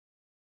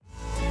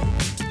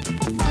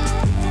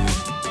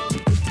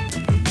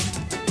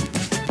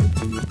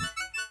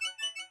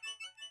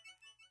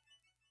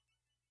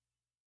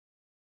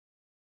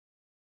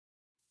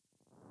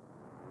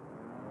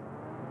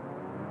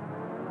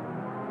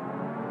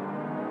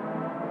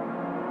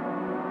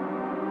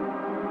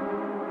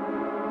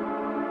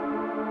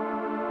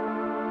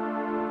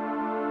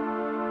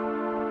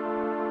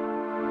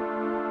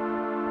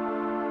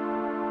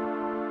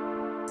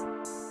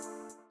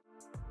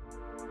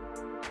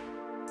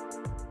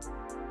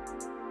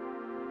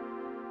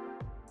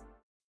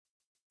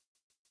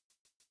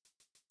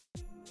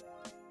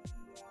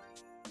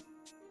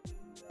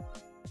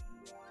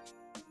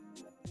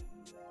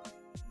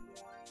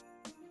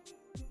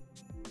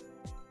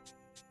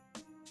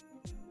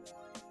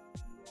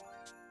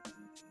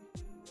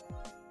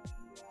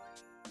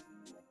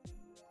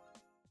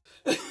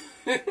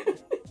I'm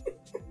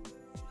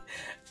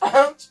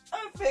trying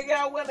to figure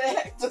out where the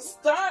heck to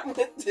start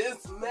with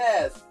this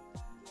mess.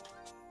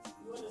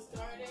 You want to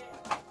start it?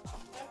 How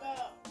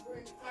about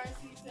bring the car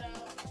seats out?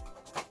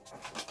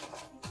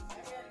 I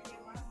gotta get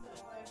my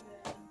stuff like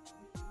that.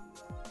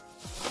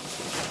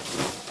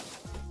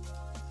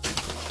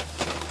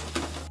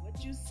 What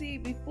you see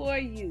before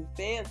you,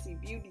 fancy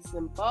beauties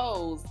and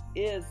bows,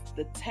 is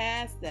the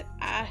task that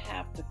I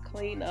have to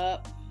clean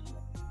up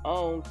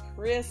on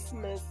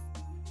Christmas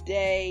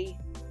Day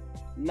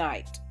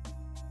night.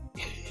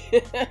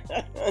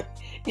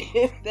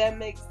 If that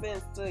makes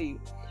sense to you.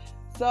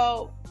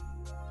 So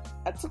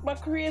I took my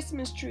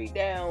Christmas tree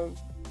down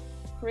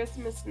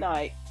Christmas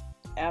night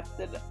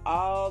after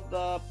all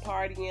the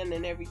partying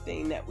and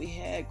everything that we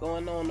had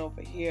going on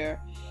over here,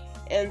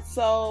 and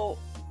so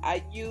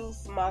I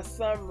used my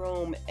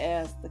sunroom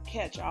as the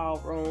catch-all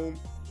room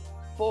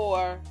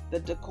for the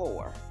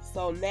decor.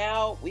 So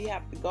now we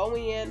have to go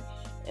in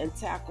and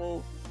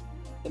tackle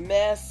the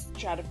mess,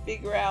 try to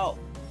figure out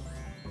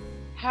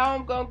how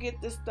I'm gonna get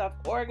this stuff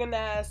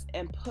organized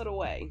and put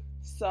away.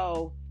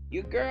 So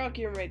your girl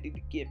getting ready to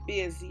get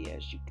busy,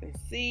 as you can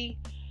see.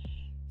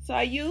 So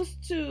I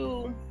used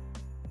to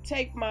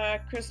take my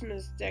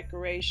Christmas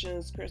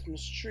decorations,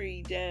 Christmas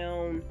tree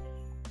down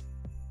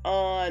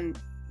on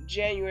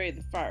January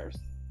the 1st,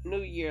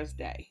 New Year's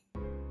Day,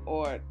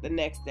 or the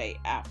next day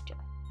after.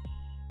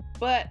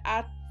 But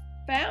I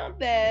found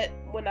that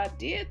when I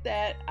did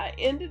that, I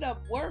ended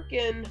up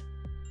working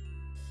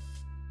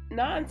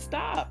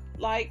non-stop.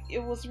 Like,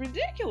 it was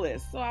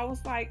ridiculous. So I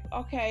was like,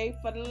 okay,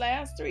 for the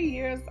last 3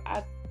 years,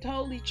 I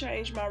totally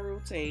changed my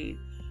routine.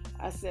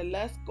 I said,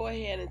 let's go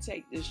ahead and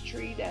take this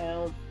tree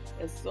down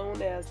as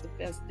soon as the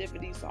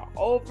festivities are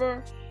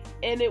over.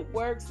 And it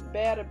works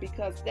better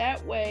because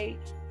that way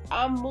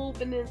I'm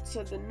moving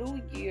into the new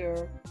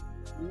year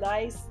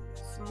nice,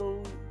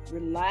 smooth,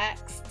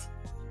 relaxed,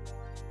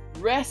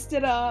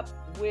 rested up,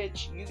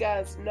 which you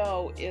guys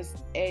know is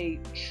a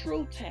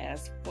true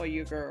task for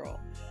your girl.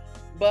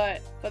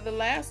 But for the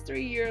last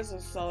 3 years or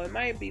so, it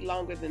might be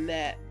longer than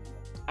that,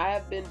 I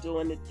have been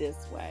doing it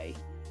this way.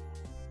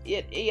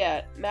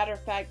 Matter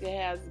of fact, it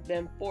has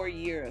been 4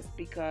 years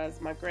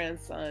because my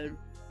grandson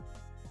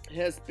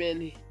has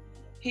been,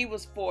 he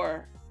was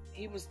four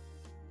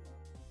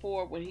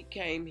when he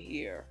came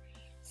here.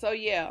 So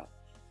yeah,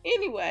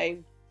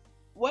 anyway,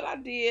 what I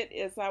did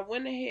is I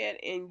went ahead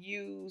and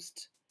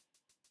used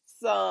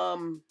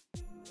some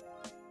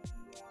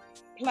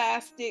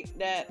plastic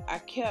that I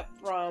kept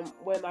from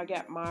when I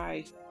got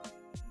my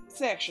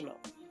sectional.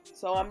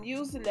 So I'm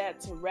using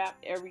that to wrap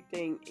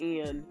everything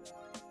in.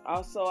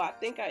 Also, I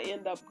think I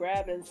end up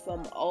grabbing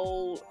some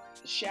old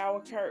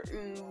shower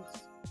curtains,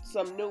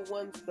 some new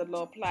ones, the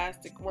little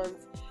plastic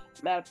ones.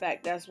 Matter of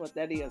fact, that's what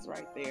that is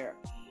right there.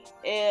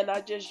 And I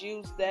just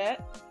use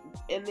that.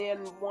 And then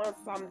once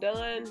I'm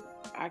done,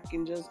 I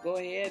can just go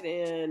ahead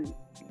and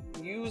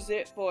use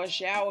it for a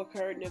shower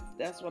curtain if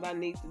that's what I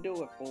need to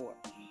do it for.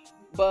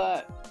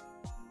 But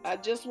I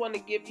just want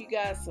to give you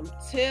guys some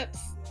tips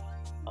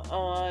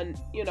on,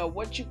 you know,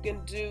 what you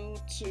can do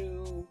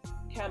to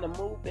kind of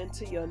move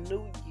into your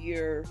new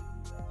year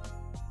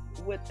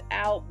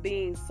without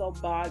being so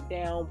bogged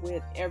down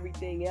with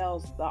everything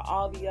else,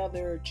 all the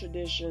other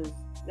traditions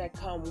that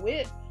come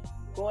with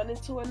going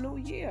into a new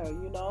year.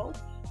 You know,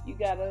 you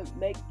gotta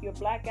make your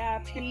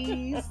black-eyed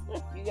peas,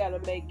 you gotta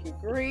make your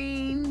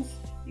greens,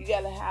 you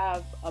gotta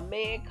have a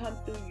man come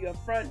through your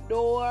front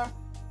door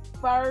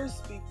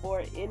first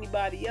before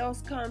anybody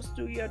else comes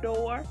through your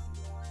door,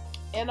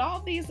 and all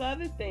these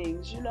other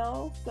things, you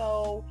know.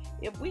 So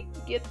if we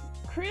can get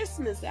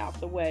Christmas out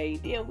the way,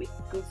 then we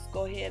can just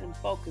go ahead and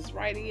focus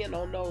right in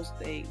on those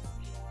things.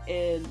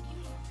 And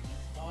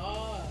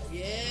oh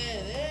yeah,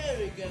 there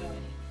we go.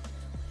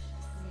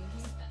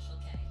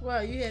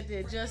 Well, you had to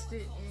adjust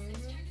it.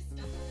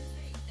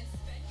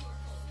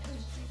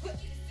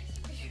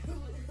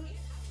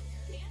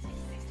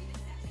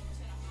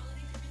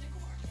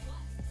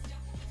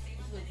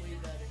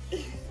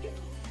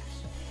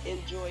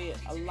 enjoy it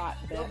a lot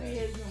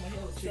better.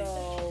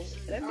 So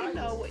let me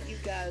know what you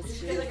guys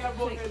do. Take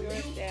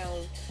yours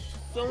down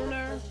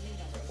sooner,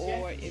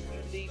 or if you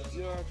leave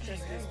your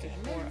Christmas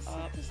decor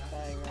up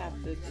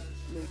after the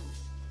movie.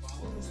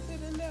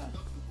 Sit in there.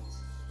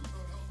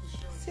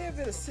 See if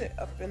it'll sit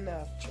up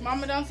enough.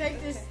 Mama, don't take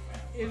this.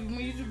 When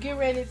you get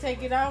ready to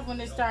take it off,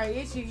 when it starts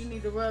itching, you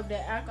need to rub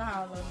that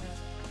alcohol on there.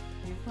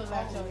 You pull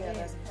out your head.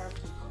 That's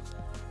perfect.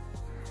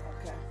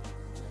 Okay.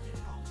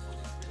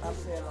 I'm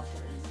saying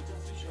okay.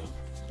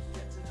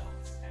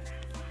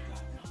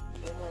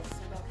 It won't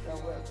sit up that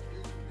way.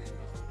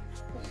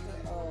 Put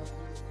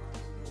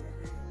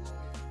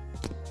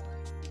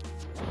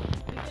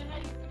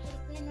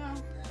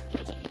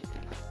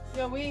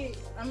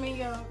the,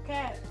 your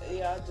cat.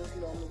 Yeah, I just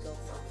normally go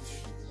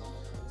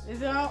first.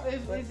 Is it on?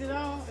 Is it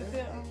on?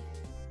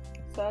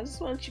 So I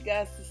just want you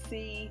guys to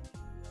see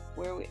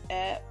where we're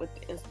at with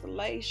the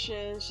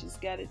installation. She's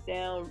got it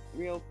down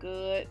real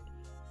good.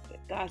 The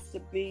got to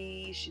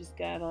be, she's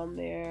got on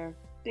there,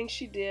 I think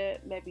she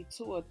did maybe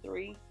 2 or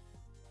 3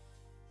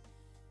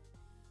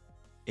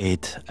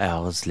 8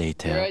 hours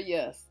later. Girl,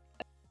 yes.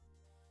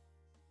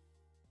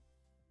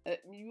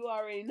 You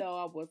already know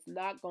I was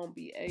not going to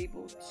be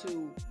able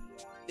to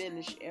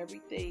finish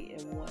everything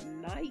in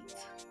one night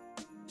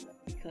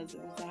because it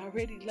was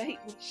already late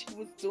when she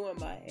was doing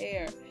my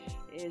hair,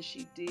 and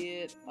she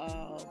did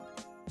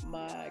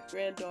my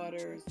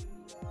granddaughter's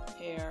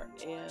hair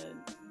and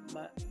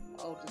my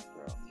oldest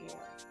girl's hair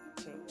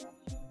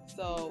too.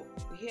 So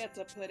I had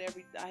to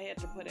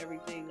put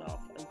everything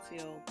off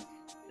until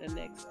the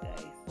next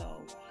day.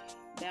 So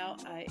now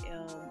I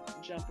am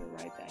jumping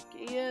right back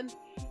in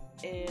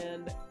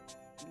and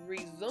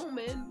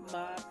resuming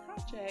my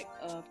project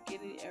of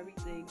getting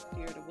everything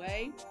cleared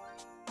away.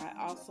 I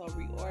also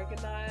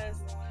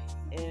reorganized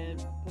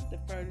and put the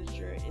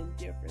furniture in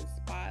different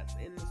spots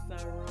in the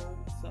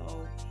sunroom.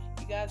 So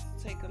you guys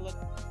take a look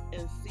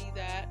and see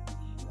that.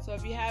 So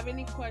if you have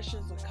any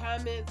questions or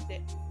comments,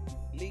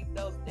 leave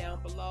those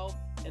down below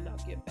and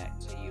I'll get back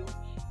to you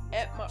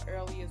at my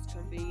earliest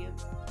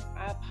convenience.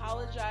 I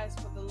apologize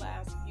for the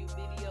last few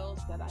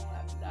videos that I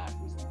have not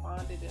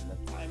responded in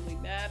a timely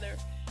manner.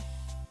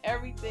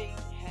 Everything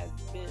has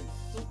been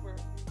super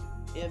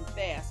in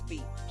fast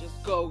speed.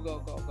 Just go, go,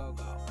 go, go,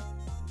 go.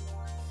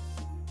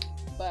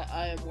 But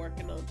I am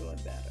working on doing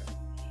better.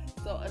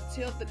 So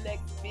until the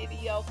next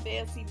video,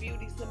 fancy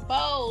beauties and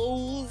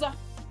bows,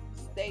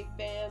 stay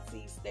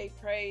fancy, stay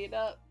prayed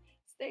up,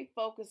 stay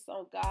focused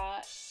on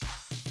God,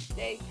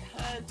 stay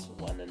kind to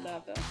one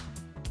another,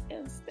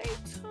 and stay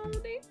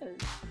tuned in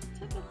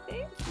to the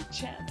Fancy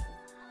Channel.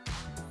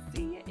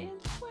 See you in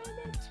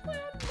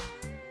 2020.